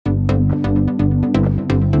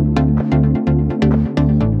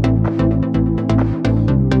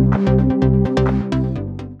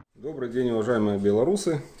Добрый день, уважаемые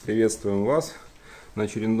белорусы! Приветствуем вас на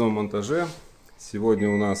очередном монтаже. Сегодня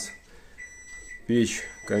у нас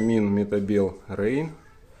печь-камин Мета-Бел Рейн.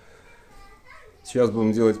 Сейчас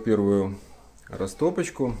будем делать первую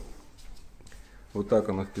растопочку. Вот так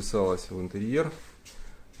она вписалась в интерьер.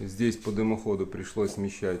 Здесь по дымоходу пришлось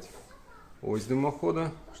смещать ось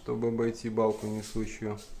дымохода, чтобы обойти балку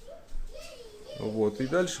несущую. Вот, и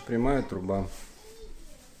дальше прямая труба.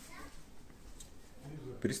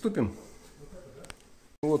 Приступим.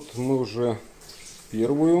 Вот мы уже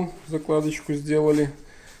первую закладочку сделали.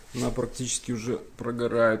 Она практически уже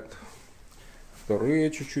прогорает. Вторые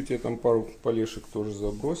чуть-чуть, я там пару полешек тоже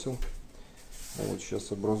забросил. Вот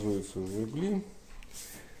сейчас образуются уже угли.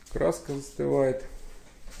 Краска застывает.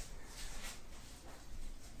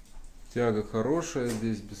 Тяга хорошая,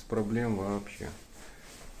 здесь без проблем вообще.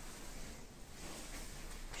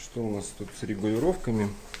 Что у нас тут с регулировками?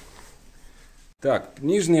 Так,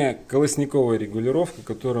 нижняя колосниковая регулировка,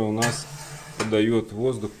 которая у нас подает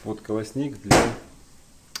воздух под колосник для,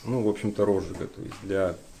 ну, в общем-то, розжига, то есть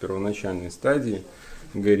для первоначальной стадии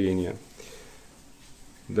горения.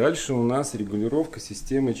 Дальше у нас регулировка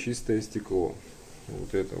системы чистое стекло.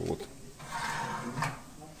 Вот это вот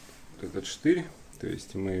этот штырь, то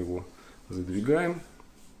есть мы его задвигаем,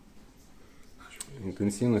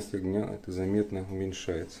 интенсивность огня это заметно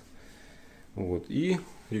уменьшается. Вот, и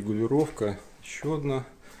регулировка еще одна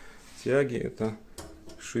тяги, это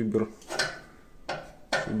шиберная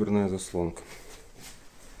заслонка.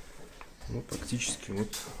 Ну, практически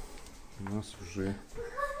вот у нас уже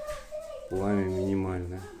пламя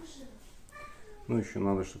минимальное. Ну, еще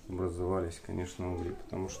надо, чтобы образовались, конечно, угли,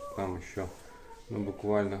 потому что там еще, ну,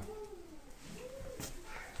 буквально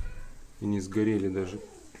и не сгорели даже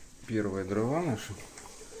первые дрова наши.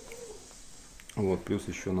 Вот, плюс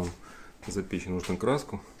еще нам запечь нужно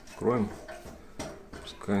краску. Кроем,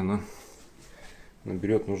 пускай она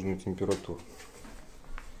наберет нужную температуру.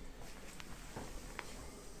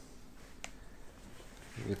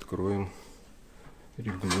 И откроем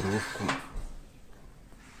регулировку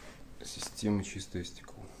системы чистое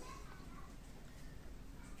стекло.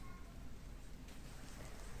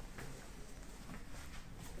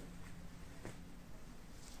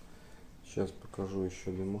 Сейчас покажу еще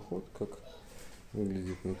дымоход, как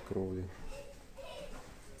выглядит над кровлей.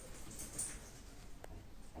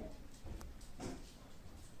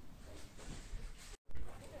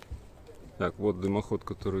 Так, вот дымоход,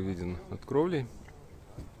 который виден над кровлей.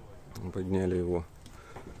 Подняли его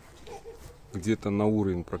где-то на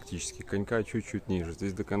уровень практически конька, чуть-чуть ниже.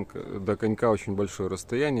 Здесь до конька очень большое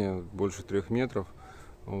расстояние, больше 3 метров.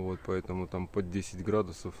 Вот, поэтому там под 10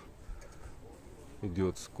 градусов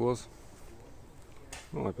идет скос.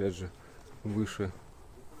 Ну, опять же, выше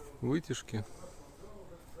вытяжки.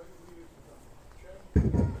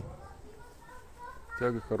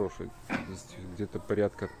 Тяга хорошая. Здесь где-то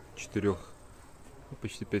порядка 4,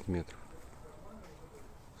 почти 5 метров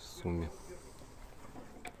в сумме.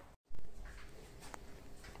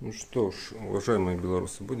 Ну что ж, уважаемые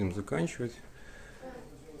белорусы, будем заканчивать.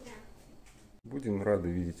 Будем рады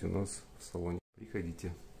видеть у нас в салоне.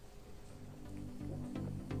 Приходите.